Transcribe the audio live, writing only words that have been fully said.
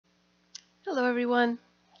Hello everyone.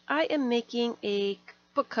 I am making a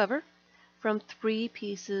book cover from 3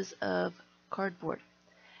 pieces of cardboard.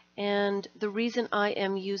 And the reason I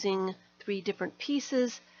am using 3 different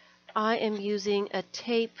pieces, I am using a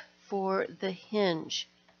tape for the hinge.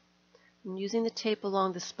 I'm using the tape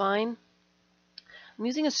along the spine. I'm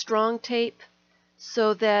using a strong tape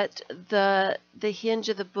so that the hinge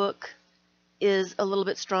of the book is a little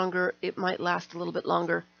bit stronger. It might last a little bit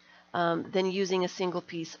longer than using a single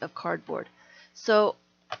piece of cardboard. So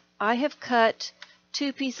I have cut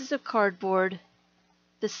 2 pieces of cardboard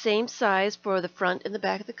the same size for the front and the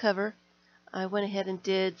back of the cover. I went ahead and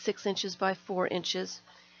did 6 inches by 4 inches,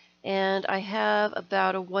 and I have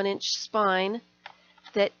about a 1-inch spine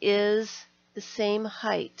that is the same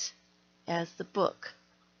height as the book,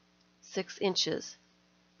 6 inches.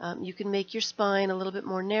 You can make your spine a little bit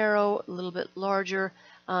more narrow, a little bit larger,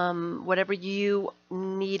 whatever you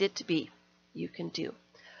need it to be, you can do.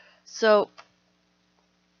 So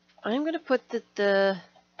I'm going to put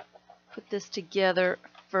put this together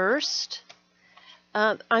first.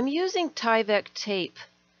 I'm using Tyvek tape.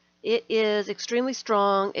 It is extremely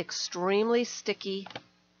strong, extremely sticky,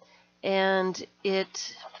 and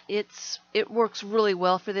it works really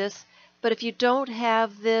well for this. But if you don't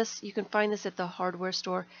have this, you can find this at the hardware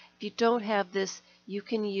store. If you don't have this, you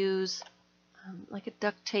can use like a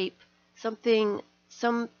duct tape, something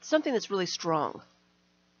that's really strong.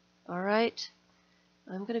 All right.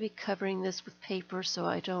 I'm going to be covering this with paper, so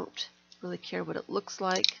I don't really care what it looks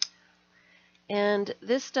like. And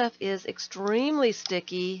this stuff is extremely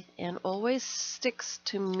sticky and always sticks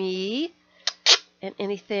to me and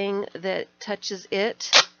anything that touches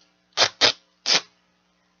it.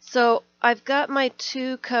 So I've got my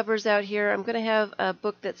 2 covers out here. I'm going to have a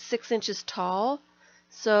book that's 6 inches tall.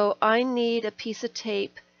 So I need a piece of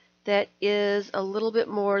tape that is a little bit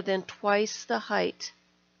more than twice the height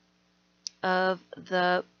of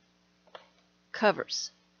the covers.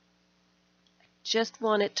 I just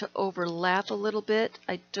want it to overlap a little bit.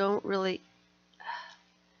 I don't really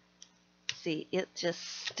see, it just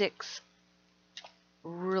sticks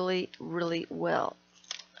really well.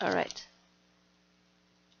 All right.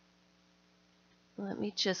 Let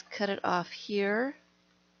me just cut it off here.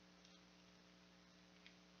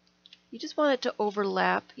 You just want it to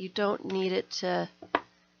overlap. You don't need it to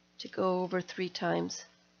go over 3 times.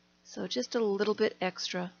 So just a little bit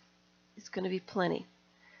extra is going to be plenty.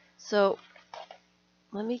 So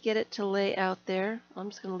let me get it to lay out there. I'm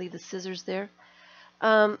just going to leave the scissors there.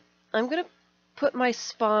 I'm going to put my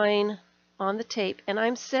spine on the tape, and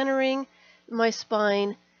I'm centering my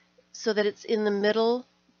spine so that it's in the middle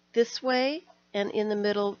this way and in the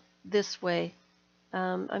middle this way.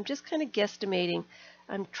 I'm just kind of guesstimating.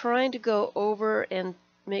 I'm trying to go over and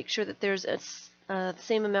make sure that there's the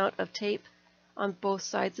same amount of tape on both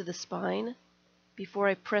sides of the spine before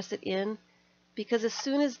I press it in, because as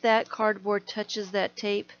soon as that cardboard touches that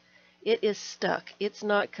tape, it is stuck. It's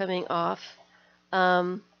not coming off.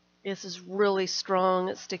 This is really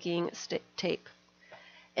strong sticking tape.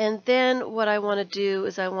 And then what I want to do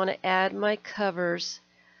is I want to add my covers.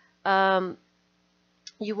 You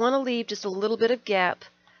want to leave just a little bit of gap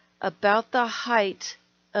about the height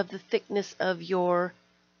of the thickness of your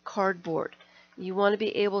cardboard. You want to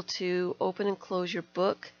be able to open and close your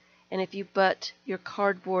book, and if you butt your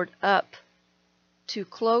cardboard up too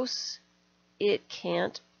close, it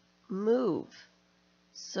can't move.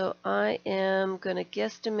 So I am going to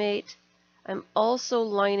guesstimate. I'm also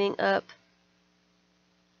lining up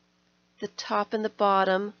the top and the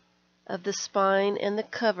bottom of the spine and the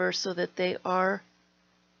cover so that they are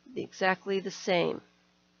exactly the same.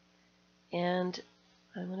 And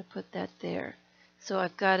I'm going to put that there. So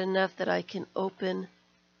I've got enough that I can open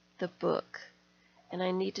the book. And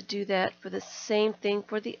I need to do that for the same thing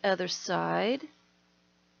for the other side.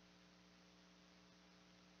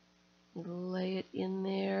 Lay it in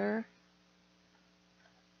there.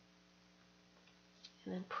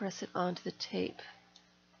 And then press it onto the tape.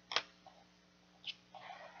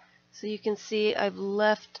 So you can see I've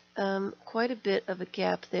left quite a bit of a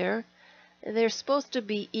gap there. They're supposed to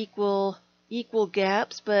be equal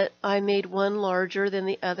gaps, but I made one larger than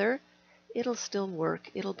the other. It'll still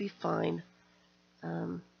work. It'll be fine.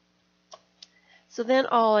 So then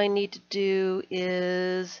all I need to do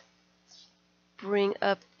is bring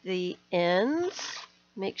up the ends,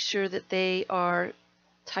 make sure that they are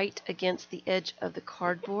tight against the edge of the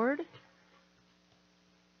cardboard,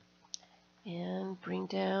 and bring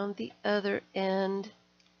down the other end.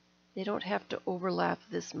 They don't have to overlap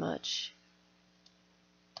this much.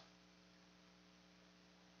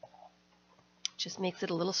 Just makes it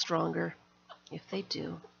a little stronger if they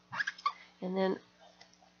do. And then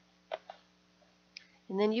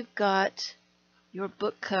And then you've got your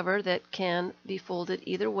book cover that can be folded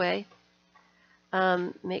either way.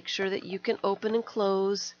 Make sure that you can open and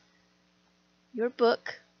close your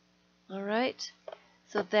book. All right,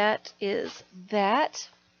 so that is that.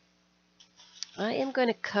 I am going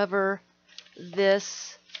to cover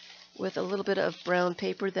this with a little bit of brown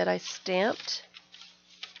paper that I stamped.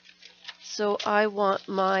 So I want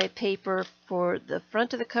my paper for the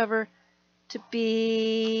front of the cover to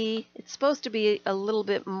be, it's supposed to be a little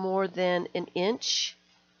bit more than an inch.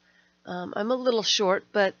 I'm a little short,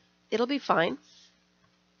 but it'll be fine.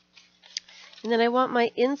 And then I want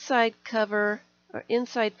my inside cover or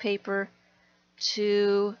inside paper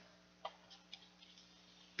to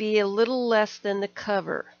be a little less than the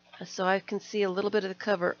cover. So I can see a little bit of the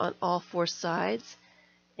cover on all four sides,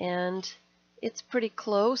 and it's pretty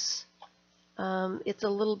close. It's a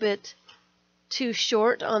little bit too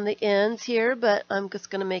short on the ends here, but I'm just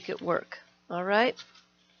going to make it work. All right.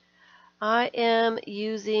 I am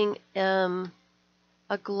using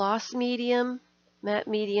a gloss medium, matte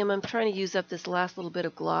medium. I'm trying to use up this last little bit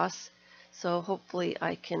of gloss, so hopefully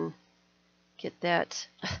I can get that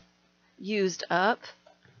used up.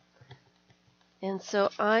 And so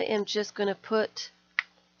I am just going to put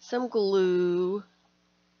some glue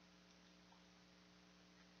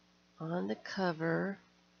on the cover.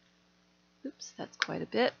 Oops, that's quite a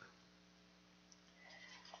bit.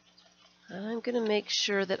 And I'm going to make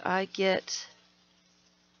sure that I get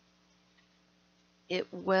it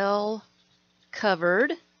well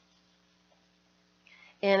covered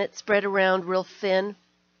and it's spread around real thin.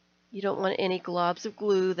 You don't want any globs of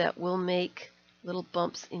glue that will make little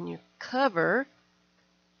bumps in your cover.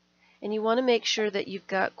 And you want to make sure that you've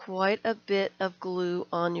got quite a bit of glue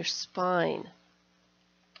on your spine.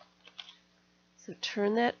 So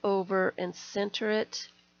turn that over and center it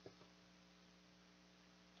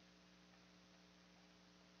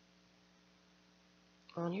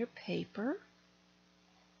on your paper.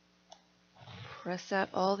 Press out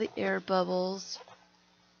all the air bubbles.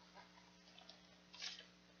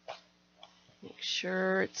 Make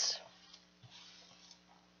sure it's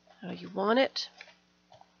how you want it.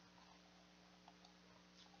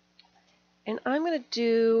 And I'm going to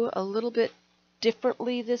do a little bit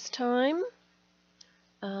differently this time.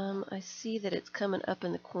 I see that it's coming up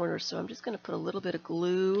in the corners, so I'm just going to put a little bit of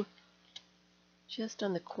glue just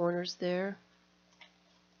on the corners there.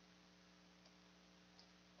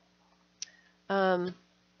 I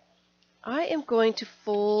am going to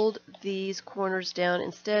fold these corners down.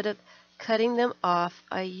 Instead of cutting them off,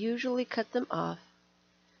 I usually cut them off,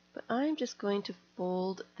 but I'm just going to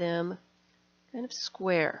fold them kind of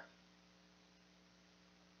square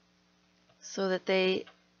so that they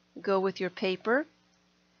go with your paper.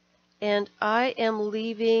 And I am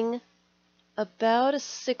leaving about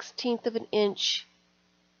 1/16 of an inch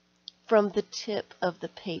from the tip of the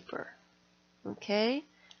paper. Okay?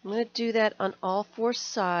 I'm going to do that on all four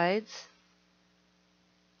sides.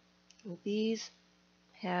 And these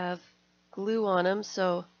have glue on them,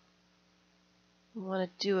 so you want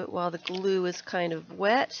to do it while the glue is kind of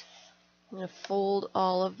wet. I'm going to fold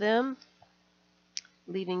all of them,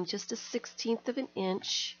 leaving just 1/16 of an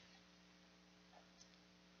inch.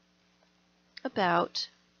 About.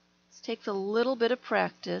 This takes a little bit of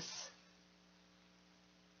practice.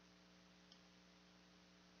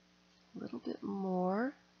 A little bit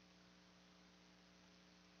more.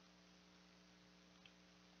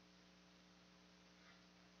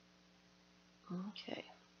 Okay.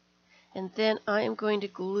 And then I am going to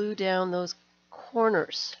glue down those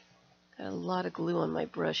corners. Got a lot of glue on my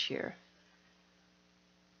brush here.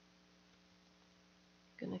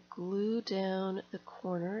 Going to glue down the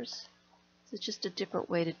corners. It's just a different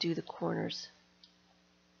way to do the corners.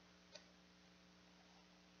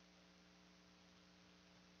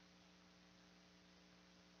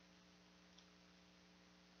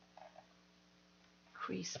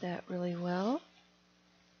 Crease that really well.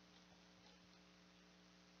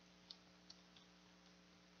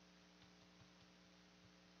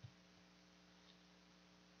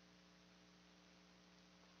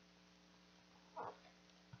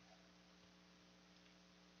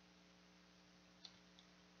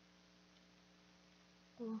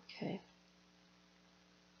 Okay.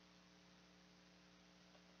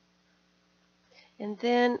 And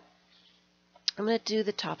then I'm going to do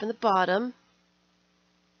the top and the bottom.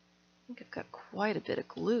 I think I've got quite a bit of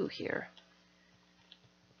glue here.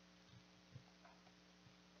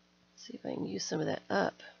 Let's see if I can use some of that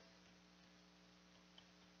up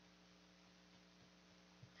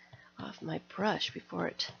off my brush before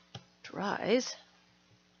it dries.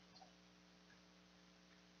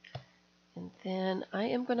 And Then I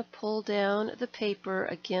am going to pull down the paper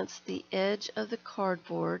against the edge of the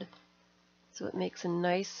cardboard so it makes a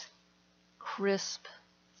nice crisp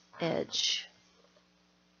edge.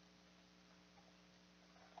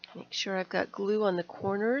 Make sure I've got glue on the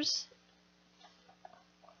corners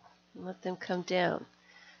and let them come down.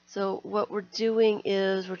 So what we're doing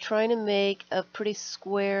is we're trying to make a pretty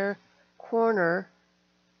square corner.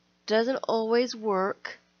 Doesn't always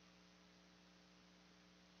work.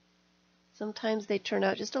 Sometimes they turn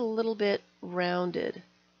out just a little bit rounded.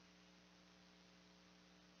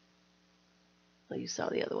 Well, you saw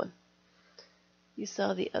the other one. You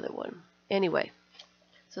saw the other one. Anyway,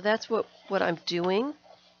 so that's what I'm doing.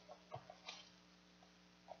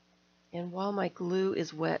 And while my glue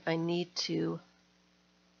is wet, I need to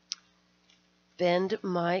bend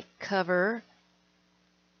my cover.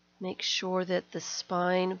 Make sure that the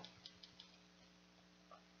spine,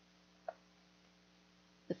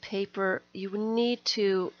 the paper, you need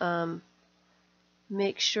to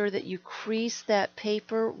make sure that you crease that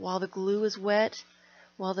paper while the glue is wet.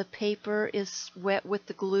 While the paper is wet with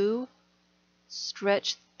the glue,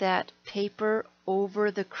 stretch that paper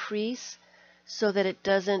over the crease so that it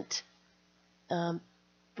doesn't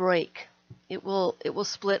break. It will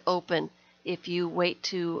split open if you wait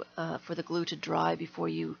for the glue to dry before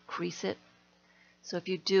you crease it. So if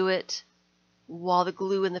you do it while the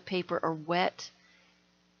glue and the paper are wet,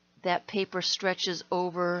 that paper stretches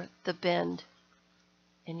over the bend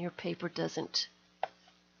and your paper doesn't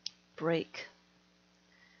break.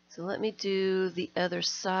 So let me do the other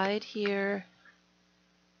side here.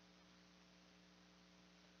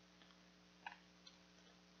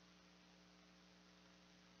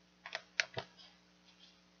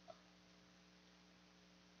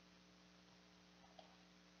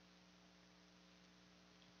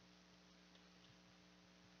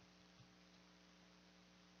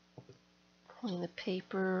 Pulling the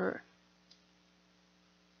paper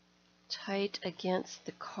tight against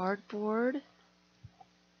the cardboard. Make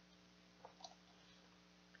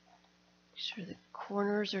sure the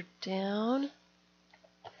corners are down.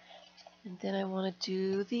 And then I want to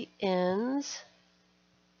do the ends.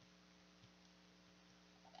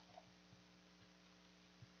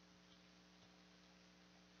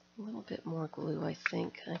 A little bit more glue, I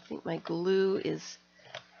think. I think my glue is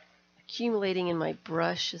accumulating in my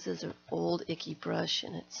brush. This is an old icky brush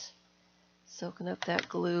and it's soaking up that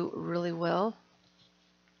glue really well.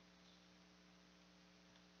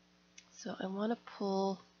 So I want to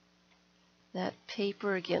pull that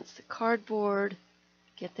paper against the cardboard,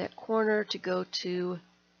 get that corner to go to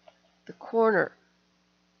the corner.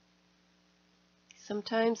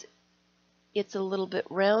 Sometimes it's a little bit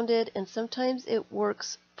rounded and sometimes it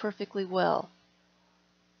works perfectly well.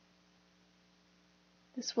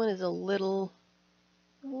 This one is a little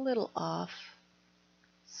off,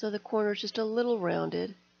 so the corner is just a little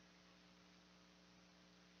rounded,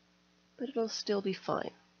 but it'll still be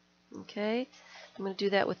fine. Okay, I'm going to do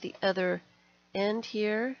that with the other end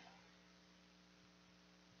here.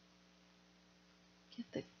 Get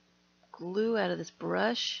the glue out of this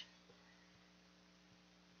brush.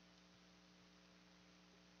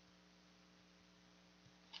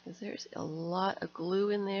 Because there's a lot of glue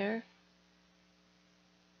in there.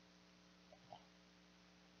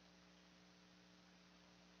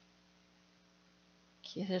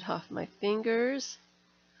 Get it off my fingers.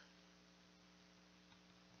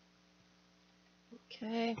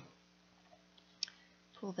 Okay.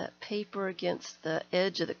 Pull that paper against the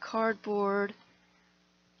edge of the cardboard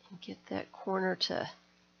and get that corner to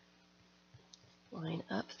line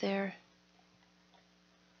up there.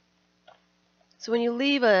 So when you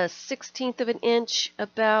leave a 1/16 of an inch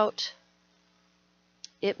about,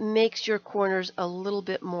 it makes your corners a little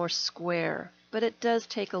bit more square, but it does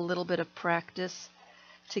take a little bit of practice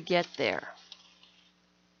to get there.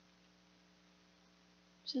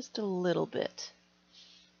 Just a little bit.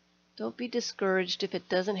 Don't be discouraged if it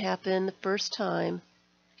doesn't happen the first time.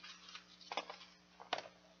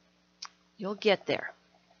 You'll get there.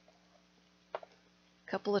 A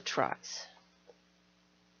couple of tries.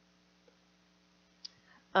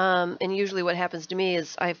 And usually what happens to me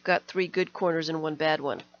is I've got 3 good corners and 1 bad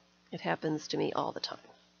one. It happens to me all the time.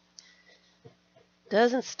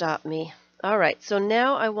 Doesn't stop me. Alright, so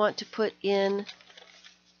now I want to put in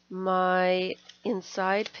my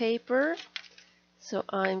inside paper. So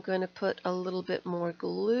I'm going to put a little bit more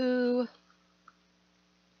glue.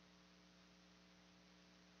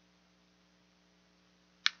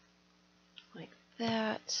 Like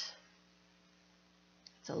that.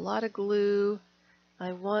 It's a lot of glue.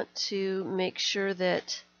 I want to make sure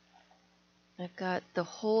that I've got the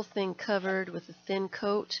whole thing covered with a thin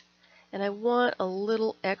coat. And I want a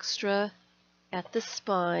little extra at the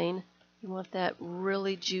spine. You want that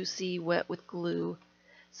really juicy, wet with glue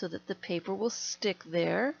so that the paper will stick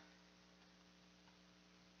there.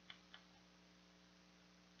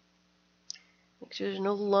 Make sure there's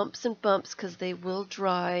no lumps and bumps because they will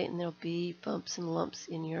dry and there'll be bumps and lumps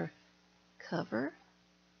in your cover.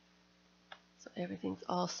 So everything's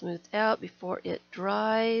all smoothed out before it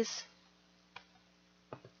dries.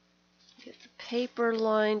 Get the paper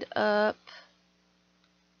lined up.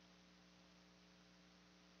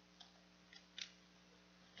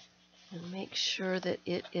 And make sure that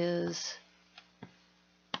it is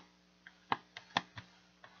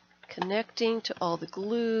connecting to all the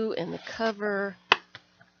glue and the cover.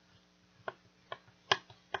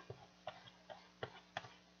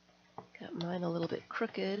 Got mine a little bit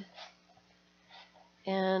crooked.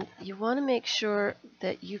 And you want to make sure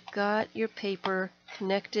that you've got your paper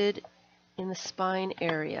connected in the spine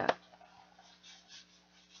area.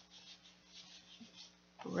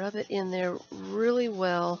 Rub it in there really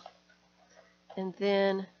well. And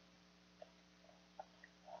then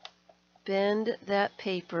bend that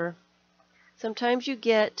paper. Sometimes you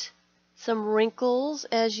get some wrinkles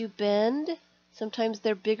as you bend. Sometimes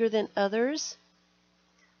they're bigger than others.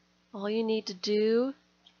 All you need to do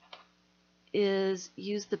is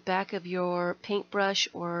use the back of your paintbrush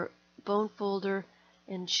or bone folder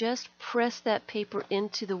and just press that paper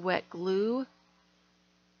into the wet glue.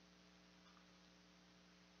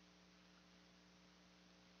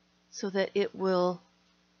 So that it will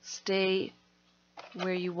stay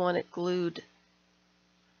where you want it glued.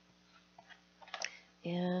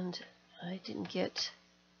 And I didn't get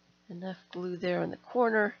enough glue there in the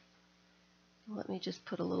corner. Let me just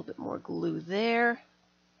put a little bit more glue there.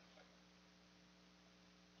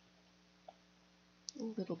 A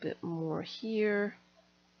little bit more here.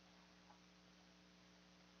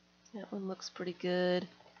 That one looks pretty good.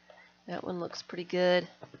 That one looks pretty good.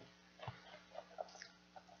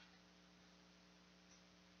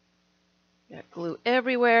 Got glue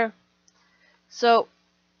everywhere. So,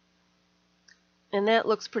 and that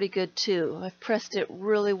looks pretty good too. I've pressed it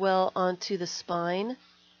really well onto the spine.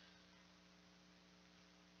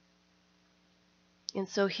 And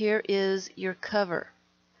so here is your cover.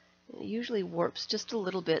 It usually warps just a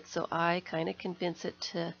little bit, so I kind of convince it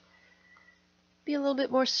to be a little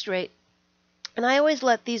bit more straight. And I always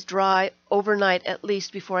let these dry overnight at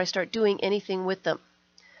least before I start doing anything with them.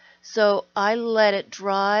 So I let it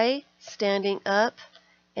dry standing up,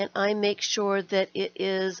 and I make sure that it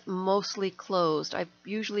is mostly closed. I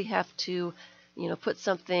usually have to, put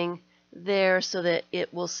something there so that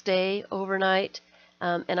it will stay overnight,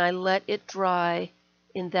 and I let it dry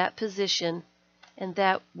in that position, and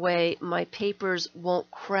that way my papers won't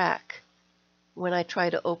crack when I try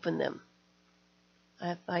to open them.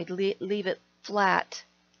 If I leave it flat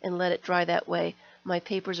and let it dry that way, my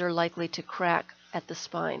papers are likely to crack at the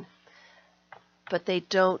spine. But they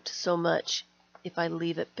don't so much if I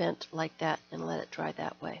leave it bent like that and let it dry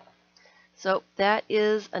that way. So that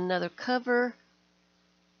is another cover.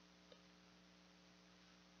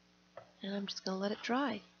 And I'm just going to let it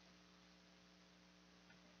dry.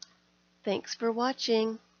 Thanks for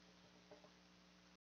watching.